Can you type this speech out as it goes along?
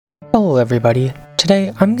Hello everybody,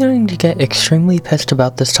 today I'm going to get extremely pissed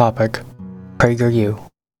about this topic, PragerU.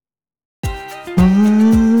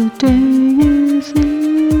 What day is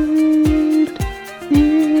it?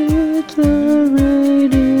 It's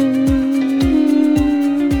already.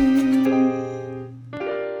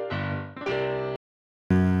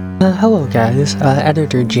 Hello guys,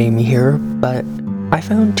 Editor Jamie here, but I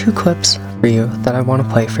found two clips for you that I want to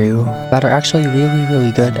play for you that are actually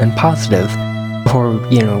really good and positive. Before,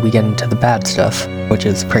 we get into the bad stuff, which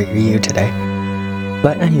is PragerU today.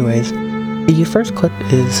 But anyways, the first clip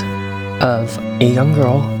is of a young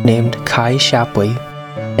girl named Kai Shapley,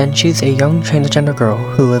 and she's a young transgender girl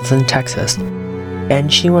who lives in Texas.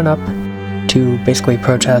 And she went up to basically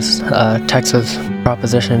protest Texas'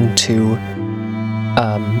 proposition to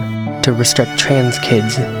restrict trans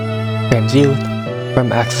kids, trans youth, from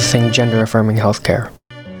accessing gender-affirming healthcare.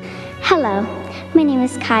 Hello, my name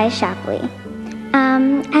is Kai Shapley.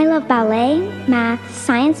 I love ballet, math,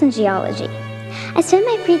 science, and geology. I spend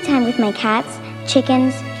my free time with my cats,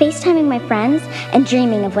 chickens, FaceTiming my friends, and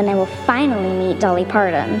dreaming of when I will finally meet Dolly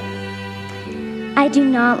Parton. I do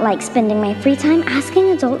not like spending my free time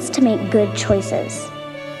asking adults to make good choices.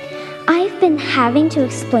 I've been having to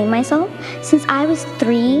explain myself since I was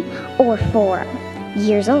 3 or 4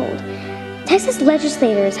 years old. Texas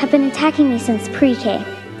legislators have been attacking me since pre-K.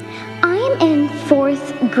 I am in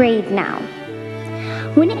 4th grade now.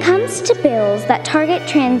 When it comes to bills that target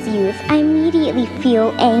trans youth, I immediately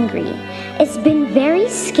feel angry. It's been very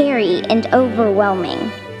scary and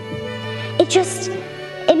overwhelming. It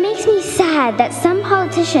makes me sad that some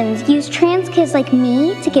politicians use trans kids like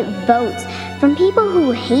me to get votes from people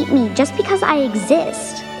who hate me just because I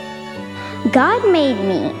exist. God made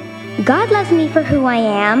me. God loves me for who I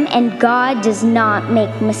am, and God does not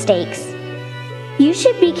make mistakes. You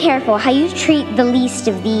should be careful how you treat the least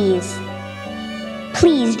of these.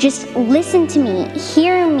 Please just listen to me,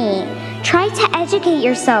 hear me, try to educate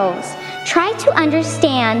yourselves, try to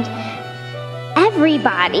understand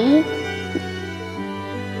everybody.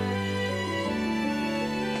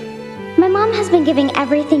 My mom has been giving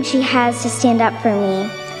everything she has to stand up for me.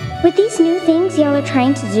 With these new things y'all are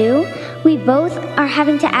trying to do, we both are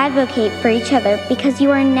having to advocate for each other because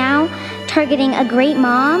you are now targeting a great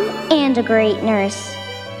mom and a great nurse.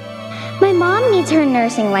 My mom needs her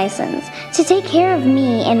nursing license to take care of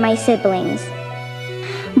me and my siblings.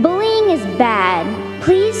 Bullying is bad.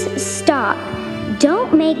 Please stop.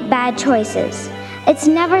 Don't make bad choices. It's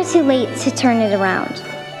never too late to turn it around.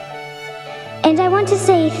 And I want to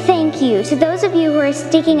say thank you to those of you who are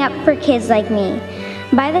sticking up for kids like me.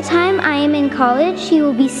 By the time I am in college, you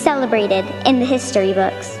will be celebrated in the history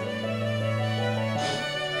books.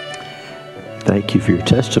 Thank you for your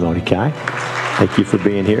testimony, Kai. Thank you for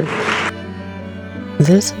being here.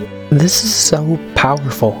 This is so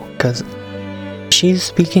powerful, because she's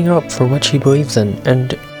speaking up for what she believes in,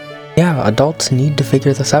 and yeah, adults need to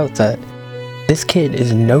figure this out, that this kid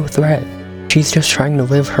is no threat. She's just trying to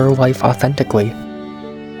live her life authentically.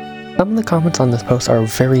 Some of the comments on this post are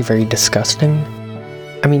very disgusting.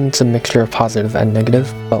 I mean, it's a mixture of positive and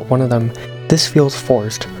negative, but one of them, "This feels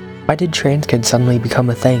forced. Why did trans kids suddenly become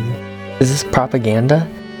a thing? Is this propaganda?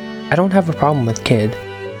 I don't have a problem with kid.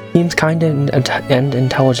 Seems kind and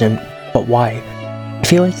intelligent, but why? I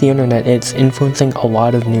feel like the internet is influencing a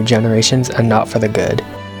lot of new generations and not for the good."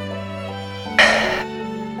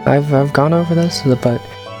 I've gone over this, but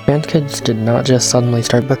trans kids did not just suddenly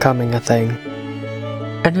start becoming a thing.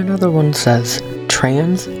 And another one says,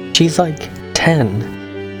 "Trans? She's like 10.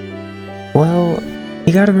 Well,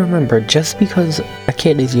 you gotta remember, just because a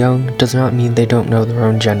kid is young does not mean they don't know their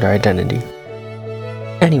own gender identity.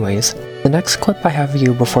 Anyways, the next clip I have for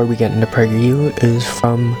you before we get into PragerU is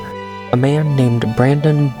from a man named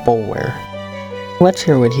Brandon Boulware. Let's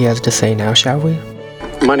hear what he has to say now, shall we?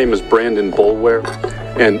 My name is Brandon Boulware,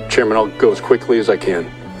 and Chairman, I'll go as quickly as I can.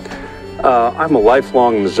 I'm a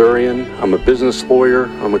lifelong Missourian. I'm a business lawyer.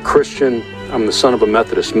 I'm a Christian. I'm the son of a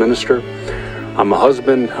Methodist minister. I'm a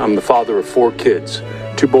husband. I'm the father of 4 kids,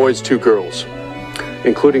 2 boys, 2 girls,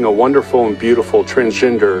 including a wonderful and beautiful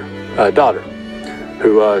transgender daughter,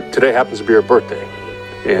 who today happens to be her birthday.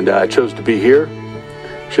 And I chose to be here.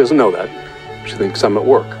 She doesn't know that. She thinks I'm at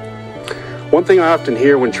work. One thing I often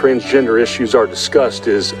hear when transgender issues are discussed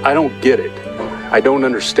is, "I don't get it. I don't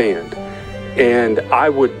understand." And I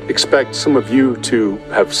would expect some of you to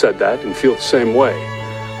have said that and feel the same way.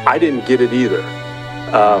 I didn't get it either.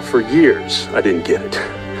 For years, I didn't get it.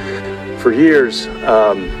 For years,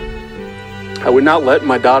 I would not let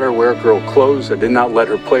my daughter wear girl clothes. I did not let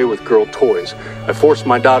her play with girl toys. I forced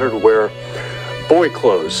my daughter to wear boy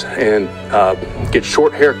clothes and get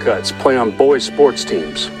short haircuts, play on boy sports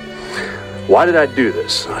teams. Why did I do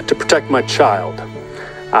this? To protect my child.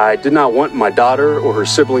 I did not want my daughter or her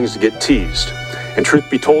siblings to get teased. And truth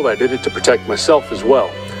be told, I did it to protect myself as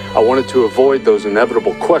well. I wanted to avoid those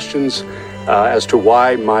inevitable questions as to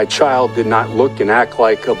why my child did not look and act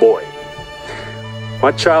like a boy.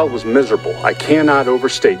 My child was miserable. I cannot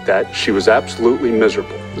overstate that. She was absolutely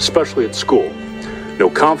miserable, especially at school. No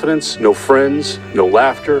confidence, no friends, no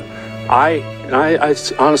laughter. I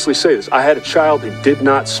honestly say this, I had a child who did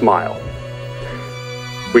not smile.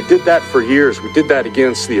 We did that for years. We did that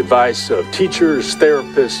against the advice of teachers,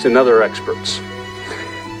 therapists, and other experts.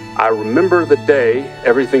 I remember the day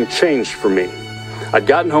everything changed for me. I'd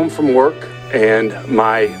gotten home from work, and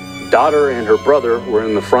my daughter and her brother were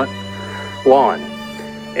in the front lawn.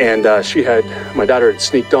 And my daughter had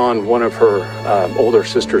sneaked on one of her older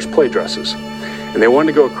sister's play dresses. And they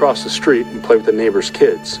wanted to go across the street and play with the neighbor's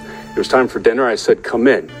kids. It was time for dinner. I said, come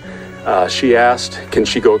in. She asked, can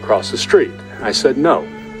she go across the street? I said, no.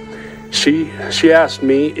 She asked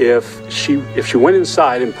me if she went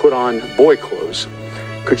inside and put on boy clothes,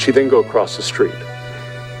 could she then go across the street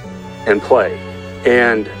and play?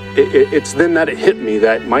 And it's then that it hit me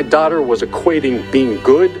that my daughter was equating being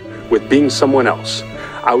good with being someone else.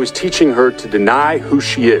 I was teaching her to deny who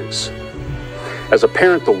she is. As a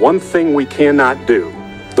parent, the one thing we cannot do,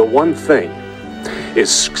 the one thing,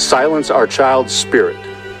 is silence our child's spirit.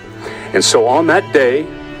 And so on that day,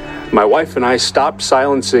 my wife and I stopped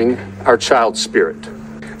silencing our child's spirit.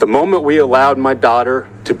 The moment we allowed my daughter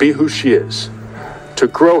to be who she is, to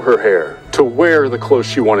grow her hair, to wear the clothes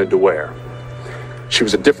she wanted to wear, she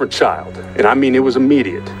was a different child. And I mean, it was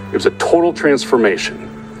immediate. It was a total transformation.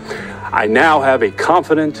 I now have a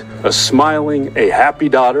confident, a smiling, a happy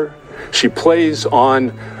daughter. She plays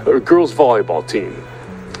on a girls' volleyball team.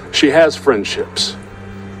 She has friendships.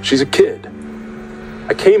 She's a kid.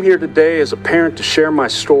 I came here today as a parent to share my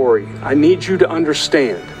story. I need you to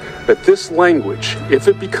understand that this language, if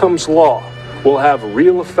it becomes law, will have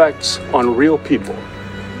real effects on real people.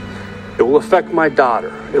 It will affect my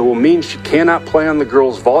daughter. It will mean she cannot play on the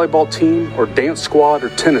girls' volleyball team or dance squad or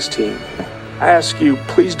tennis team. I ask you,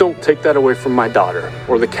 please don't take that away from my daughter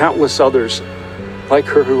or the countless others like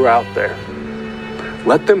her who are out there.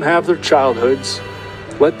 Let them have their childhoods.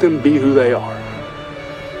 Let them be who they are.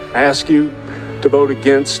 I ask you to vote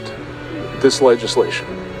against this legislation.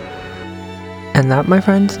 And that, my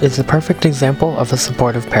friends, is a perfect example of a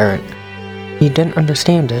supportive parent. He didn't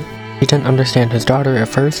understand it. He didn't understand his daughter at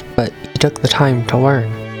first, but he took the time to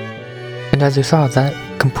learn. And as you saw, that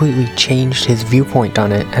completely changed his viewpoint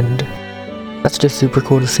on it, and that's just super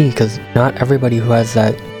cool to see, because not everybody who has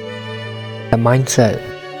that mindset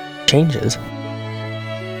changes.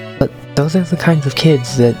 But those are the kinds of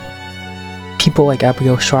kids that people like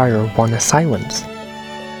Abigail Shrier want to silence.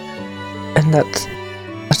 And that's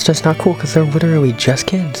just not cool, because they're literally just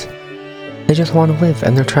kids. They just want to live,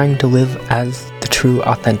 and they're trying to live as the true,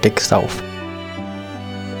 authentic self.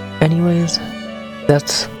 Anyways,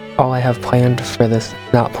 that's all I have planned for this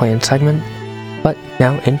not planned segment. But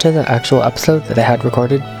now into the actual episode that I had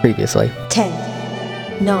recorded previously. 10,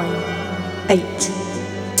 9, 8,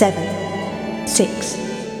 7, 6,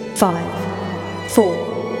 5,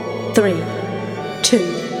 4, 3, 2,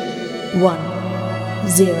 1,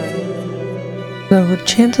 0. So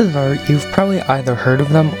chances are you've probably either heard of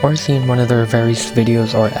them or seen one of their various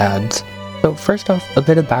videos or ads. So first off, a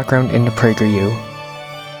bit of background into PragerU.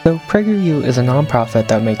 So PragerU is a non-profit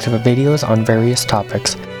that makes videos on various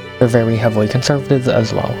topics. They're very heavily conservative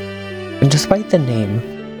as well. And despite the name,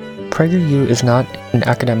 PragerU is not an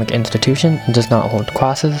academic institution and does not hold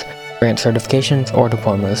classes, grant certifications, or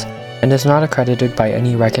diplomas, and is not accredited by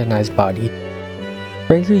any recognized body.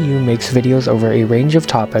 PragerU makes videos over a range of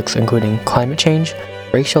topics including climate change,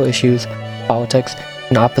 racial issues, politics,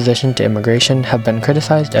 and opposition to immigration have been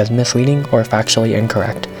criticized as misleading or factually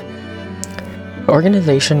incorrect. The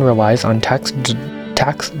organization relies on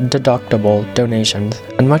tax-deductible donations,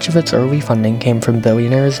 and much of its early funding came from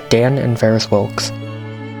billionaires Dan and Ferris Wilkes.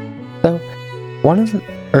 So, one of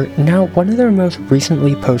their most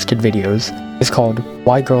recently posted videos is called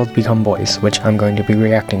Why Girls Become Boys, which I'm going to be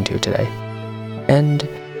reacting to today. And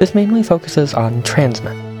this mainly focuses on trans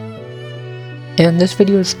men. And this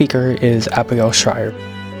video's speaker is Abigail Shrier,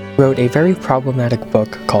 who wrote a very problematic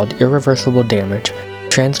book called Irreversible Damage: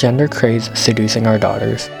 Transgender Craze Seducing Our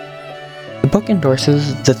Daughters. The book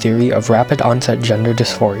endorses the theory of rapid onset gender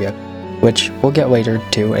dysphoria, which we'll get later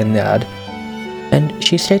to in the ad. And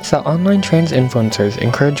she states that online trans influencers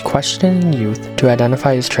encourage questioning youth to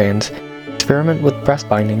identify as trans, experiment with breast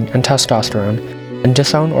binding and testosterone, and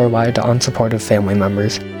disown or lie to unsupportive family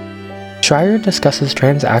members. Shrier discusses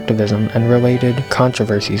trans activism and related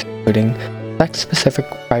controversies, including sex-specific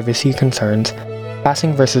privacy concerns,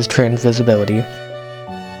 passing versus trans visibility,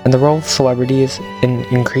 and the role of celebrities in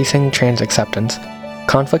increasing trans acceptance,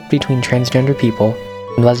 conflict between transgender people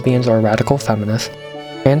and lesbians or radical feminists,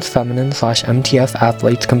 trans feminine/MTF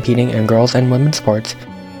athletes competing in girls' and women's sports,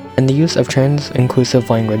 and the use of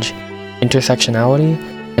trans-inclusive language, intersectionality,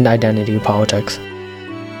 and identity politics.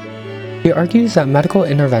 He argues that medical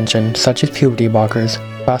intervention such as puberty blockers,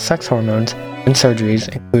 cross-sex hormones, and surgeries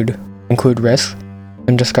include risks,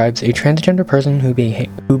 and describes a transgender person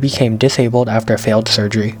who became disabled after a failed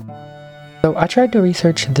surgery. So I tried to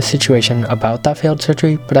research the situation about that failed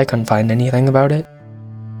surgery, but I couldn't find anything about it.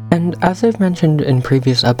 And as I've mentioned in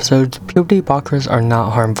previous episodes, puberty blockers are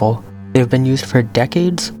not harmful. They have been used for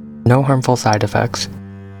decades, no harmful side effects.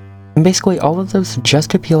 And basically all of those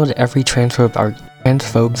just appeal to every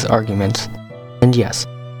transphobe's arguments. And yes,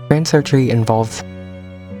 trans surgery involves.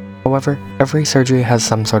 However, every surgery has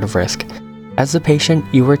some sort of risk. As the patient,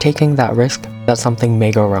 you are taking that risk that something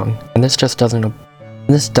may go wrong, and this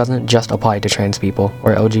doesn't just apply to trans people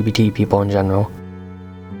or LGBT people in general.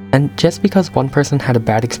 And just because one person had a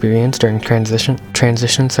bad experience during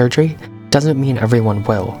transition surgery doesn't mean everyone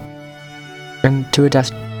will. And to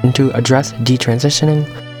address detransitioning,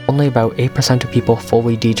 only about 8% of people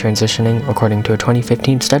fully detransitioning according to a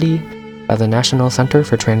 2015 study by the National Center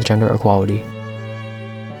for Transgender Equality.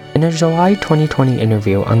 In a July 2020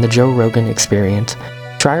 interview on the Joe Rogan Experience,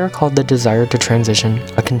 Schreier called the desire to transition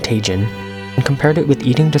a contagion and compared it with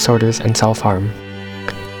eating disorders and self-harm.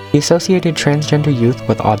 He associated transgender youth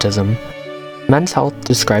with autism. Men's Health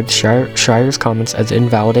described Schreier's comments as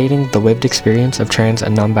invalidating the lived experience of trans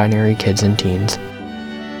and non-binary kids and teens.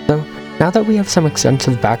 So, now that we have some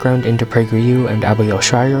extensive background into PragerU and Abigail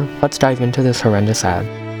Schreier, let's dive into this horrendous ad.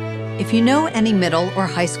 If you know any middle or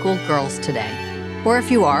high school girls today, or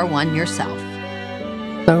if you are one yourself.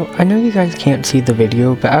 So, I know you guys can't see the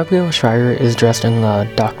video, but Abigail Schreier is dressed in the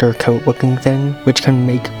doctor coat looking thing, which can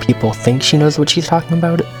make people think she knows what she's talking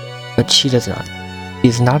about, but she does not.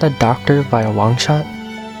 She's not a doctor by a long shot,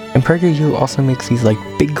 and PragerU also makes these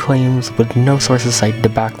big claims with no sources cited to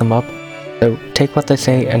back them up, so take what they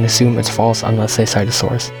say and assume it's false unless they cite a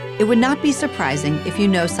source. It would not be surprising if you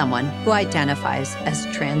know someone who identifies as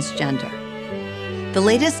transgender. The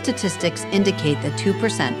latest statistics indicate that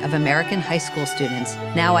 2% of American high school students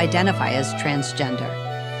now identify as transgender,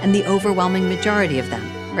 and the overwhelming majority of them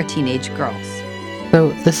are teenage girls.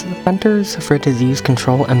 So, the Centers for Disease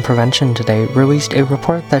Control and Prevention today released a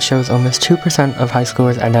report that shows almost 2% of high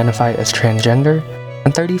schoolers identify as transgender,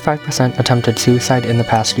 and 35% attempted suicide in the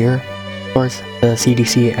past year, of course, the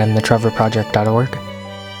CDC and the TrevorProject.org.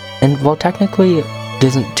 And while technically it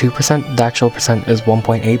isn't 2%, the actual percent is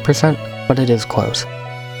 1.8%, but it is close.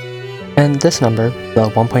 And this number, the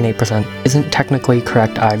 1.8%, isn't technically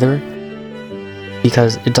correct either,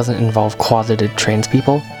 because it doesn't involve closeted trans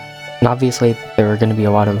people. And obviously, there are going to be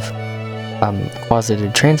a lot of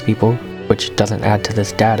closeted trans people, which doesn't add to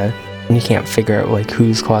this data, and you can't figure out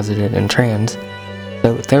who's closeted and trans.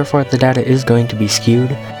 So therefore, the data is going to be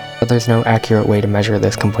skewed, but there's no accurate way to measure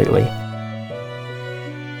this completely.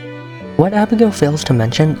 What Abigail fails to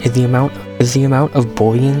mention is the amount of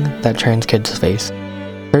bullying that trans kids face.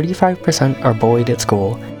 35% are bullied at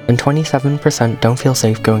school, and 27% don't feel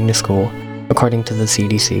safe going to school, according to the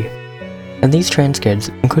CDC. And these trans kids,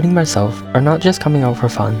 including myself, are not just coming out for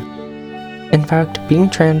fun. In fact, being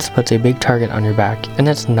trans puts a big target on your back, and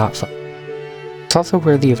it's not fun. It's also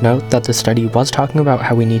worthy of note that the study was talking about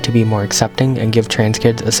how we need to be more accepting and give trans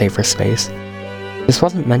kids a safer space. This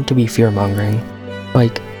wasn't meant to be fear-mongering.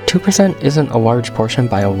 2% isn't a large portion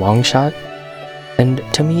by a long shot, and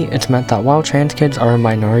to me it's meant that while trans kids are a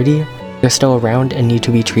minority, they're still around and need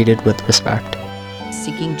to be treated with respect.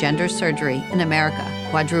 Seeking gender surgery in America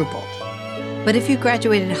quadrupled. But if you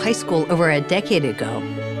graduated high school over a decade ago,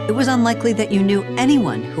 it was unlikely that you knew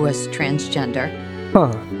anyone who was transgender.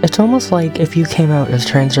 It's almost like if you came out as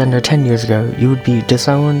transgender 10 years ago, you would be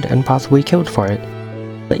disowned and possibly killed for it.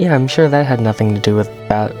 But yeah, I'm sure that had nothing to do with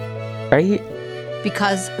that, right?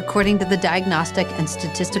 Because, according to the Diagnostic and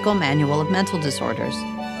Statistical Manual of Mental Disorders,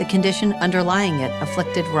 the condition underlying it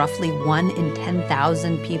afflicted roughly 1 in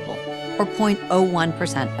 10,000 people, or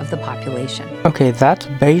 0.01% of the population. Okay, that's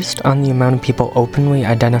based on the amount of people openly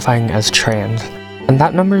identifying as trans, and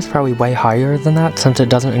that number is probably way higher than that since it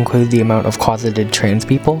doesn't include the amount of closeted trans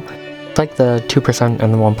people. It's like the 2%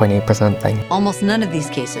 and the 1.8% thing. Almost none of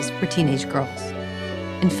these cases were teenage girls.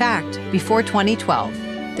 In fact, before 2012,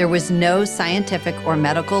 there was no scientific or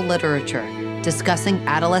medical literature discussing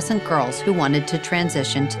adolescent girls who wanted to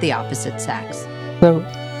transition to the opposite sex. So,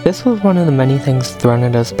 this was one of the many things thrown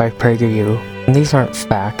at us by PragerU, and these aren't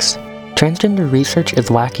facts. Transgender research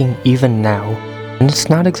is lacking even now, and it's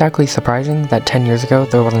not exactly surprising that 10 years ago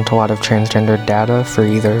there wasn't a lot of transgender data for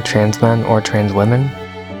either trans men or trans women,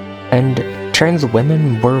 and trans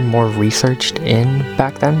women were more researched in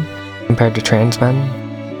back then compared to trans men.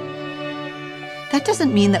 That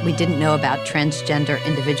doesn't mean that we didn't know about transgender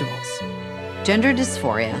individuals. Gender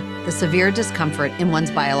dysphoria, the severe discomfort in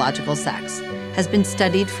one's biological sex, has been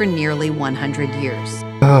studied for nearly 100 years.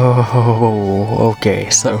 Oh, okay,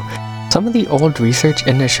 so some of the old research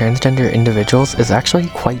into transgender individuals is actually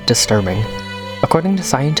quite disturbing. According to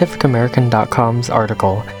ScientificAmerican.com's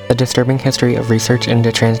article, The Disturbing History of Research into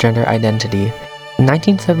Transgender Identity, in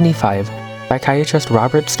 1975, psychiatrist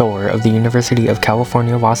Robert Stoller of the University of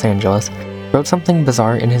California, Los Angeles, wrote something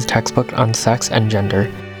bizarre in his textbook on sex and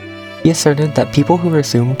gender. He asserted that people who were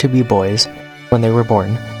assumed to be boys when they were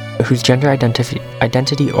born, but whose gender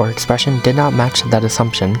identity or expression did not match that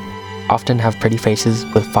assumption, often have pretty faces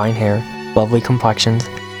with fine hair, lovely complexions,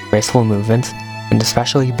 graceful movements, and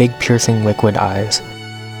especially big piercing liquid eyes.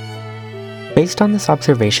 Based on this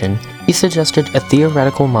observation, he suggested a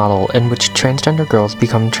theoretical model in which transgender girls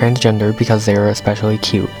become transgender because they are especially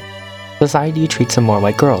cute. Society treats them more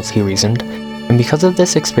like girls, he reasoned, and because of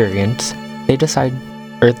this experience, they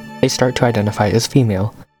start to identify as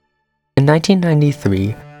female. In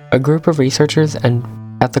 1993, a group of researchers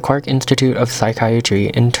at the Clark Institute of Psychiatry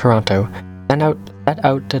in Toronto set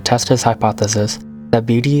out to test his hypothesis that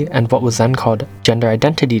beauty and what was then called gender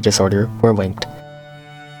identity disorder were linked.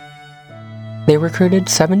 They recruited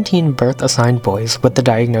 17 birth-assigned boys with the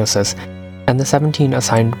diagnosis and the 17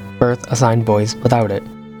 birth-assigned boys without it,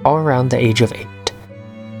 all around the age of 8.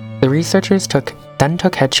 The researchers then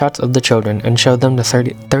took headshots of the children and showed them to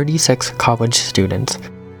 36 college students.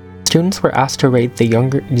 Students were asked to rate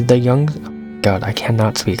God, I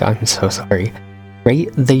cannot speak, I'm so sorry.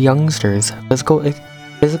 Rate the youngsters'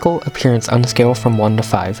 physical appearance on a scale from 1 to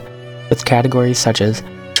 5, with categories such as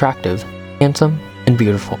attractive, handsome, and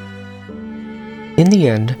beautiful. In the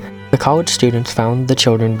end, the college students found the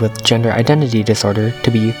children with gender identity disorder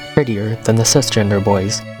to be prettier than the cisgender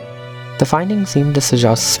boys. The findings seemed to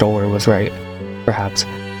suggest Stoller was right, perhaps,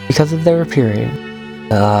 because of their appearance.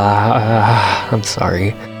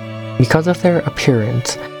 Because of their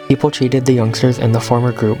appearance, people treated the youngsters in the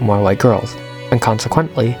former group more like girls, and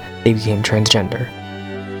consequently, they became transgender.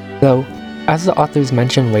 Though, as the authors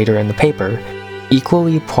mention later in the paper,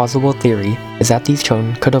 equally plausible theory is that these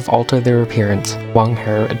children could have altered their appearance, long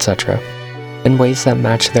hair, etc., in ways that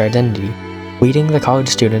match their identity, leading the college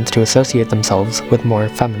students to associate themselves with more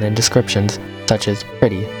feminine descriptions, such as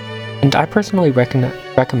pretty. And I personally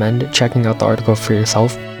recommend checking out the article for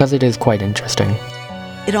yourself, because it is quite interesting.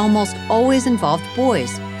 It almost always involved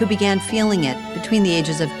boys who began feeling it between the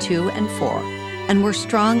ages of 2 and 4, and were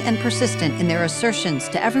strong and persistent in their assertions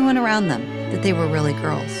to everyone around them that they were really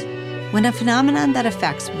girls. When a phenomenon that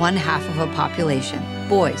affects one half of a population,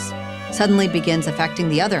 boys, suddenly begins affecting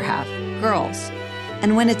the other half, girls,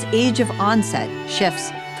 and when its age of onset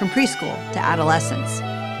shifts from preschool to adolescence,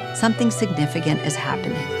 something significant is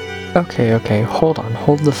happening. Okay, hold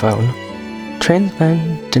the phone. Trans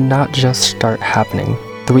men did not just start happening.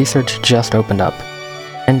 The research just opened up.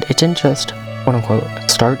 And it didn't just, quote-unquote,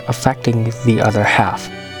 start affecting the other half.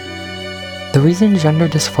 The reason gender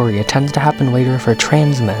dysphoria tends to happen later for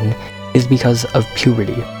trans men is because of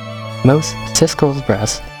puberty. Most cis girls'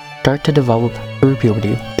 breasts start to develop through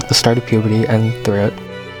puberty, at the start of puberty and through it,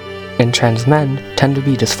 and trans men tend to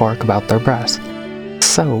be dysphoric about their breasts.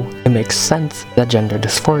 So, it makes sense that gender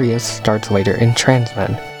dysphoria starts later in trans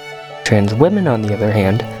men. Trans women, on the other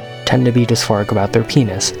hand, tend to be dysphoric about their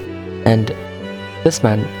penis, and cis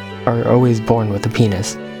men are always born with a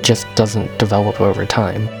penis, just doesn't develop over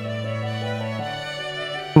time.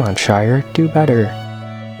 Come on, Shire, do better.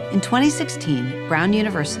 In 2016, Brown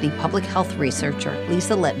University public health researcher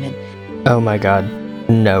Lisa Littman. Oh my god,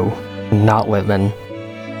 no, not Littman.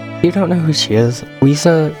 If you don't know who she is,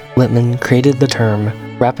 Lisa Littman created the term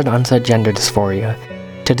rapid onset gender dysphoria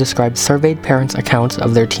to describe surveyed parents' accounts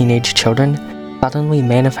of their teenage children suddenly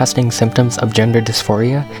manifesting symptoms of gender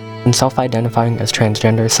dysphoria and self-identifying as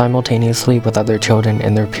transgender simultaneously with other children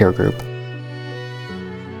in their peer group.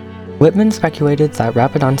 Littman speculated that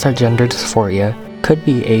rapid onset gender dysphoria could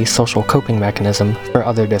be a social coping mechanism for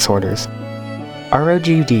other disorders.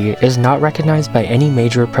 ROGD is not recognized by any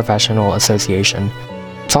major professional association.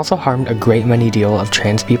 It's also harmed a great many deal of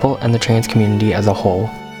trans people and the trans community as a whole.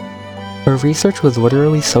 Her research was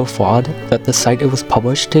literally so flawed that the site it was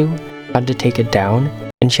published to had to take it down,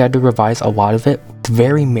 and she had to revise a lot of it with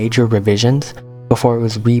very major revisions before it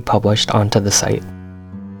was republished onto the site.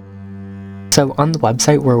 So on the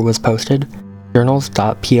website where it was posted,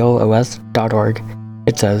 journals.plos.org,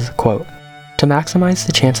 it says, quote, "To maximize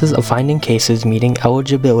the chances of finding cases meeting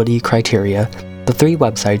eligibility criteria, the 3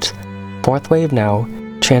 websites, Fourth Wave Now,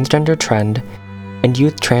 Transgender Trend, and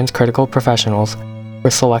Youth Trans Critical Professionals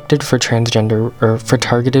were selected for for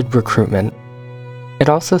targeted recruitment." It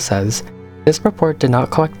also says, "This report did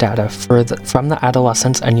not collect data from the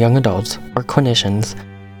adolescents and young adults or clinicians,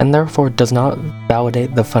 and therefore does not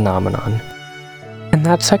validate the phenomenon." And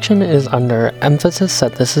that section is under emphasis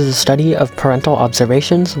that this is a study of parental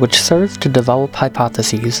observations which serves to develop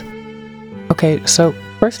hypotheses. Okay, so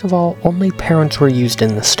first of all, only parents were used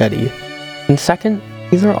in this study. And second,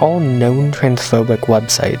 these are all known transphobic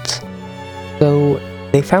websites. So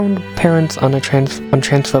they found parents on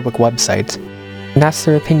transphobic websites and asked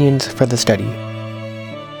their opinions for the study.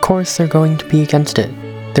 Of course they're going to be against it.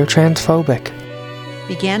 They're transphobic.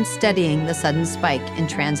 Began studying the sudden spike in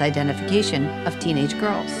trans identification of teenage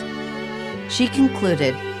girls. She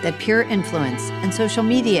concluded that peer influence and social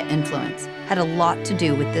media influence had a lot to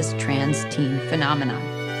do with this trans teen phenomenon.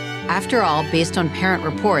 After all, based on parent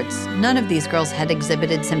reports, none of these girls had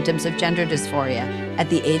exhibited symptoms of gender dysphoria at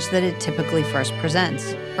the age that it typically first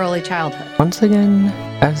presents, early childhood. Once again,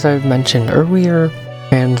 as I've mentioned earlier,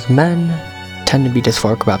 trans men tend to be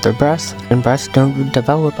dysphoric about their breasts, and breasts don't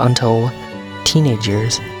develop until teenage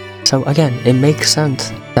years. So again, it makes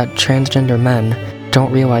sense that transgender men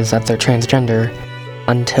don't realize that they're transgender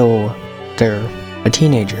until they're a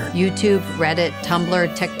teenager. YouTube, Reddit,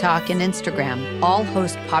 Tumblr, TikTok, and Instagram all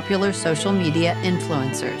host popular social media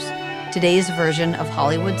influencers, today's version of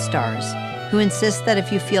Hollywood stars, who insist that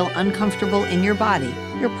if you feel uncomfortable in your body,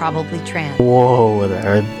 you're probably trans. Whoa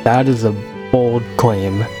there, that is a bold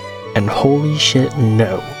claim, and holy shit,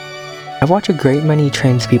 no. I watch a great many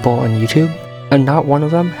trans people on YouTube, and not one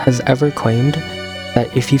of them has ever claimed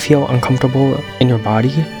that if you feel uncomfortable in your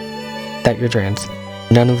body, that you're trans.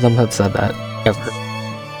 None of them have said that, ever.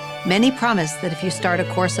 Many promise that if you start a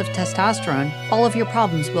course of testosterone, all of your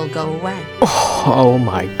problems will go away. Oh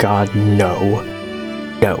my god, no.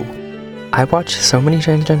 No. I watch so many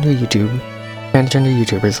transgender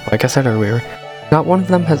YouTubers, like I said earlier, not one of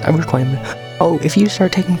them has ever claimed, "Oh, if you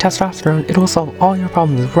start taking testosterone, it'll solve all your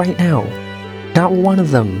problems right now." Not one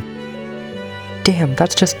of them. Damn,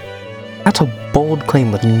 that's a bold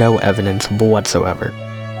claim with no evidence whatsoever.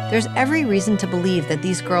 There's every reason to believe that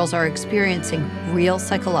these girls are experiencing real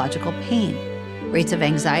psychological pain. Rates of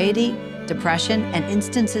anxiety, depression, and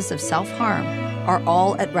instances of self-harm are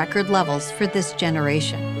all at record levels for this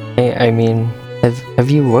generation. I mean, have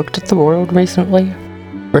you looked at the world recently?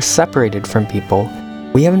 We're separated from people.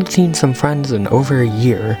 We haven't seen some friends in over a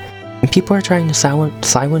year, and people are trying to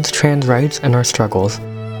silence trans rights and our struggles.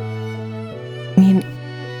 I mean,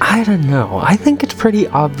 I don't know. I think it's pretty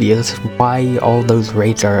obvious why all those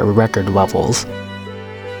rates are at record levels.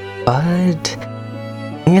 But,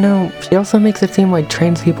 you know, she also makes it seem like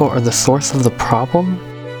trans people are the source of the problem.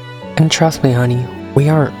 And trust me, honey, we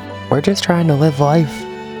aren't. We're just trying to live life.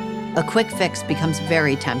 A quick fix becomes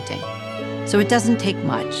very tempting. So it doesn't take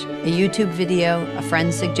much, a YouTube video, a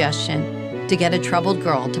friend's suggestion, to get a troubled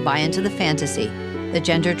girl to buy into the fantasy that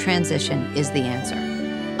gender transition is the answer.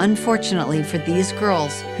 Unfortunately for these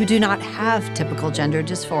girls who do not have typical gender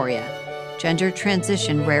dysphoria, gender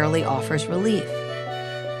transition rarely offers relief.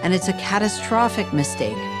 And it's a catastrophic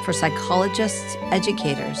mistake for psychologists,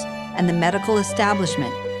 educators, and the medical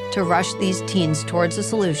establishment to rush these teens towards a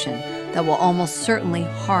solution that will almost certainly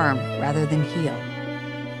harm rather than heal.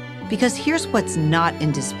 Because here's what's not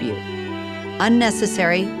in dispute.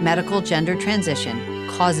 Unnecessary medical gender transition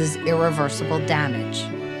causes irreversible damage,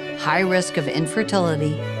 high risk of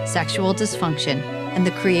infertility, sexual dysfunction, and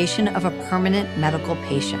the creation of a permanent medical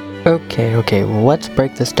patient. Okay, let's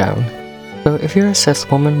break this down. So if you're a cis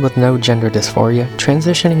woman with no gender dysphoria,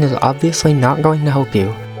 transitioning is obviously not going to help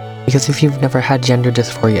you, because if you've never had gender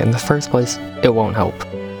dysphoria in the first place, it won't help.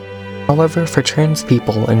 However, for trans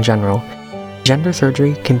people in general, gender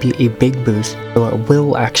surgery can be a big boost, so it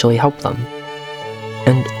will actually help them.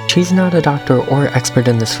 And she's not a doctor or expert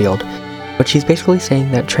in this field, but she's basically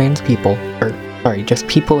saying that trans people, just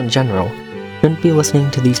people in general, shouldn't be listening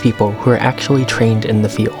to these people who are actually trained in the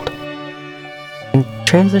field. And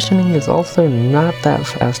transitioning is also not that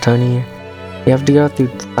fast, honey. You have to go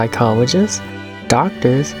through psychologists,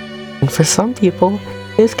 doctors, and for some people,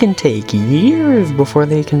 this can take years before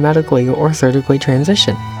they can medically or surgically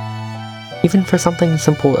transition. Even for something as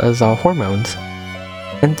simple as hormones.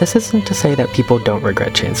 And this isn't to say that people don't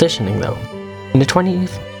regret transitioning, though. In a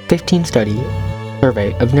 2015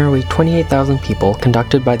 survey of nearly 28,000 people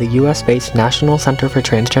conducted by the US-based National Center for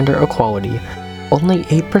Transgender Equality, only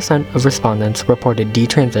 8% of respondents reported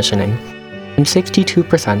detransitioning, and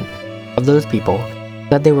 62% of those people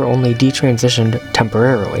said they were only detransitioned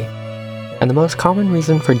temporarily. And the most common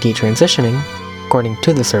reason for detransitioning, according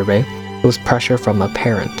to the survey, was pressure from a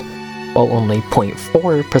parent, while only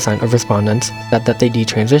 0.4% of respondents said that they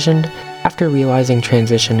detransitioned after realizing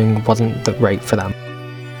transitioning wasn't right for them.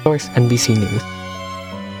 Source: NBC News.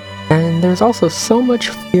 And there's also so much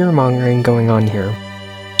fear-mongering going on here.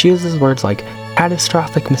 She uses words like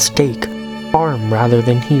catastrophic mistake, harm rather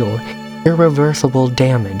than heal, irreversible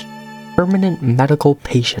damage, permanent medical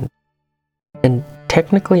patient. And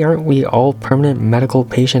technically, aren't we all permanent medical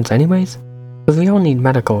patients anyways? Because we all need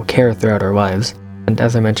medical care throughout our lives, and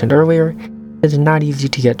as I mentioned earlier, it's not easy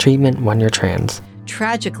to get treatment when you're trans.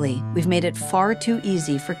 Tragically, we've made it far too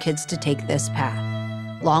easy for kids to take this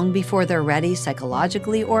path, long before they're ready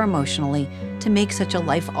psychologically or emotionally to make such a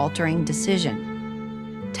life-altering decision.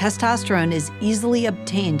 Testosterone is easily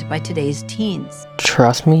obtained by today's teens.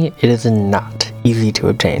 Trust me, it is not easy to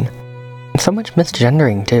obtain. And so much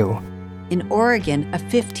misgendering too. In Oregon, a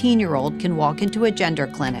 15-year-old can walk into a gender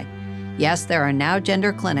clinic. Yes, there are now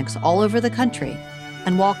gender clinics all over the country,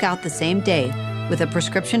 and walk out the same day with a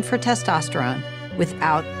prescription for testosterone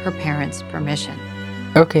without her parents' permission.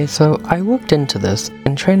 Okay, so I looked into this,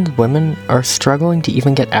 and trans women are struggling to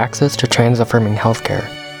even get access to trans-affirming healthcare.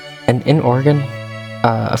 And in Oregon,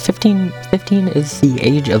 15 is the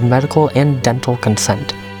age of medical and dental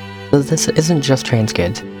consent. So this isn't just trans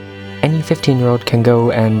kids. Any 15-year-old can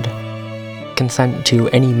go and consent to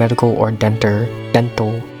any medical or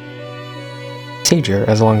dental procedure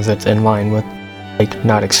as long as it's in line with, like,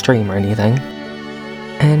 not extreme or anything.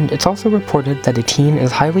 And it's also reported that a teen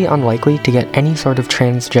is highly unlikely to get any sort of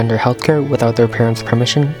transgender healthcare without their parents'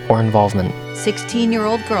 permission or involvement.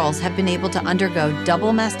 16-year-old girls have been able to undergo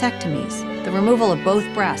double mastectomies, the removal of both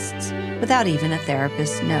breasts, without even a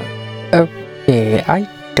therapist's note. Okay, I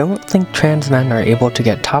don't think trans men are able to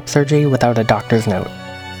get top surgery without a doctor's note.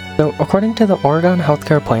 So, according to the Oregon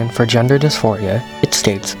Healthcare Plan for Gender Dysphoria, it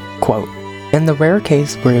states, quote, "In the rare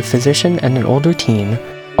case where a physician and an older teen,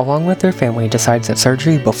 along with their family, decides that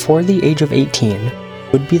surgery before the age of 18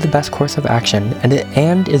 would be the best course of action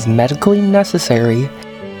and is medically necessary,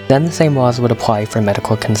 then the same laws would apply for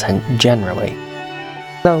medical consent generally."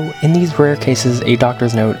 So, in these rare cases, a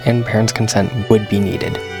doctor's note and parents' consent would be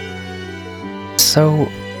needed. So,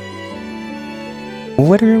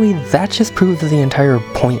 literally, that just proves the entire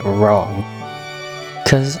point wrong.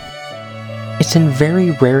 Because it's in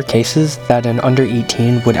very rare cases that an under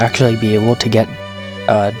 18 would actually be able to get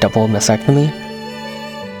a double mastectomy.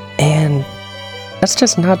 And that's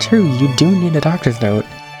just not true. You do need a doctor's note,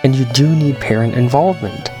 and you do need parent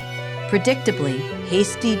involvement. Predictably,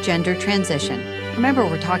 hasty gender transition, remember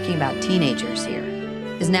we're talking about teenagers here,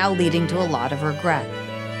 is now leading to a lot of regret.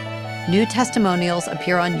 New testimonials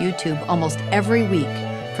appear on YouTube almost every week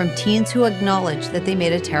from teens who acknowledge that they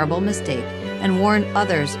made a terrible mistake and warn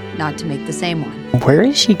others not to make the same one. Where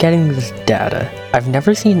is she getting this data? I've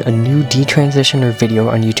never seen a new detransitioner video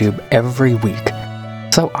on YouTube every week.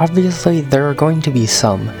 So obviously there are going to be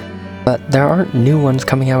some, but there aren't new ones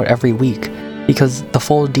coming out every week because the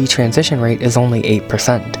full detransition rate is only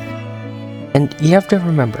 8%. And you have to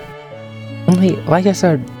remember, only, like I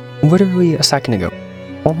said literally a second ago,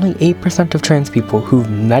 only 8% of trans people who've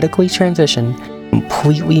medically transitioned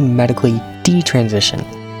completely medically detransition.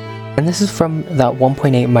 And this is from that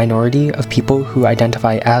 1.8 minority of people who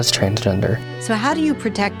identify as transgender. So how do you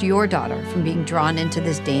protect your daughter from being drawn into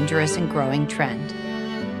this dangerous and growing trend?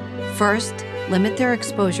 First, limit their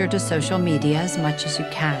exposure to social media as much as you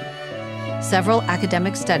can. Several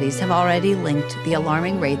academic studies have already linked the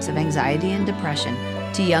alarming rates of anxiety and depression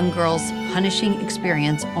to young girls' punishing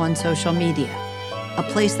experience on social media, a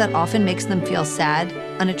place that often makes them feel sad,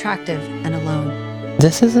 unattractive, and alone.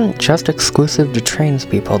 This isn't just exclusive to trans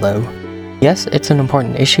people though. Yes, it's an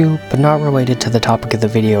important issue, but not related to the topic of the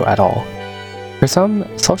video at all. For some,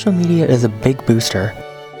 social media is a big booster.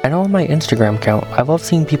 I know on my Instagram account, I love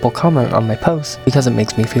seeing people comment on my posts because it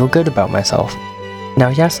makes me feel good about myself. Now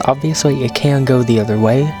yes, obviously it can go the other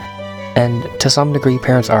way, and to some degree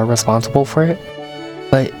parents are responsible for it,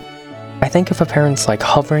 but I think if a parent's like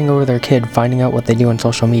hovering over their kid finding out what they do on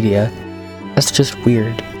social media, that's just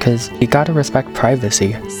weird, because you gotta respect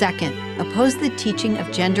privacy. Second, oppose the teaching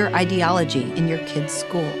of gender ideology in your kid's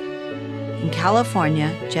school. In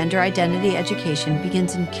California, gender identity education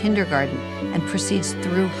begins in kindergarten and proceeds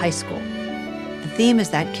through high school. The theme is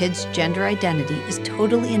that kids' gender identity is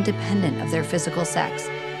totally independent of their physical sex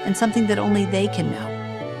and something that only they can know.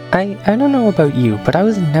 I don't know about you, but I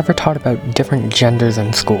was never taught about different genders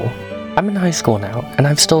in school. I'm in high school now, and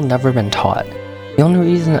I've still never been taught. The only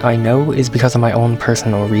reason I know is because of my own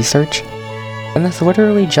personal research, And this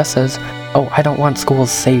literally just says, oh, I don't want schools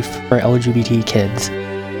safe for LGBT kids.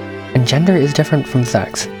 And gender is different from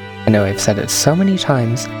sex. I know I've said it so many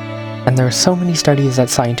times, and there are so many studies that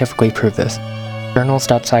scientifically prove this.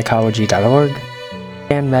 Journals.psychology.org,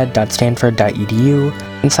 stanmed.stanford.edu,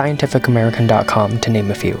 and scientificamerican.com, to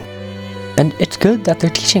name a few. And it's good that they're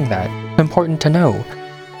teaching that. It's important to know,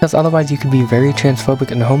 because otherwise you could be very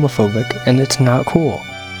transphobic and homophobic, and it's not cool.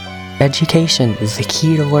 Education is the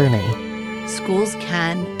key to learning. Schools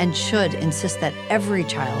can and should insist that every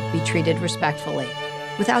child be treated respectfully,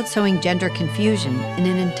 without sowing gender confusion in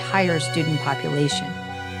an entire student population.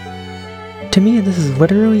 To me, this is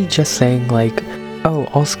literally just saying, like, oh,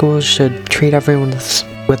 all schools should treat everyone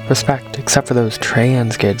with respect, except for those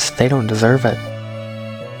trans kids. They don't deserve it.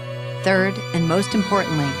 Third, and most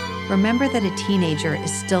importantly, remember that a teenager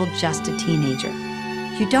is still just a teenager.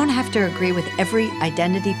 You don't have to agree with every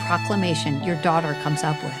identity proclamation your daughter comes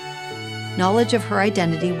up with. Knowledge of her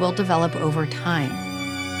identity will develop over time.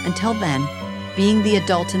 Until then, being the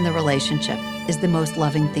adult in the relationship is the most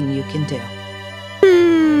loving thing you can do.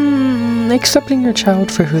 Accepting your child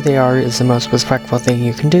for who they are is the most respectful thing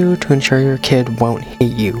you can do to ensure your kid won't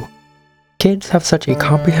hate you. Kids have such a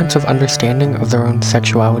comprehensive understanding of their own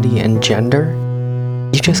sexuality and gender.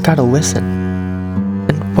 You just gotta listen.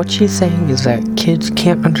 And what she's saying is that kids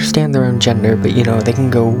can't understand their own gender, but they can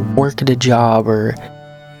go work at a job or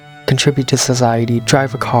contribute to society,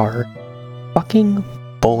 drive a car. Fucking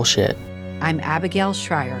bullshit. I'm Abigail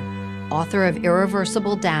Schreier, author of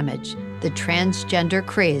Irreversible Damage, The Transgender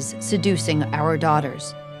Craze Seducing Our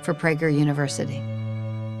Daughters, for Prager University.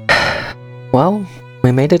 Well,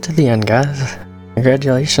 we made it to the end, guys.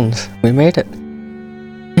 Congratulations, we made it.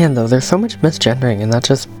 Man, though, there's so much misgendering, and that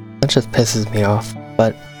just pisses me off.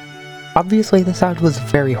 But obviously this ad was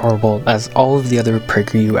very horrible, as all of the other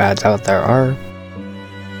PragerU ads out there are.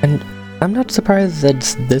 And I'm not surprised that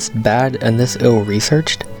it's this bad and this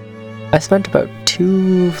ill-researched. I spent about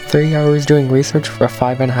 2-3 hours doing research for a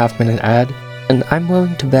 5.5 minute ad, and I'm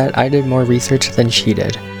willing to bet I did more research than she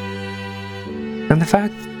did. And the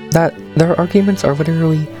fact that their arguments are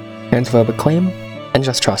literally transphobic claim, and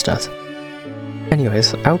just trust us.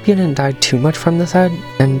 Anyways, I hope you didn't die too much from this ad,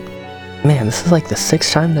 and man, this is like the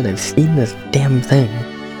 6th time that I've seen this damn thing.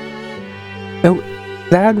 Now,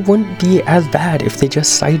 the ad wouldn't be as bad if they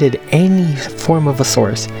just cited any form of a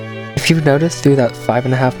source. If you've noticed through that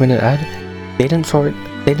 5.5 minute ad, they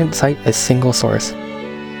didn't cite a single source.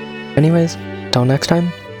 Anyways, till next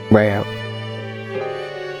time, Ray out.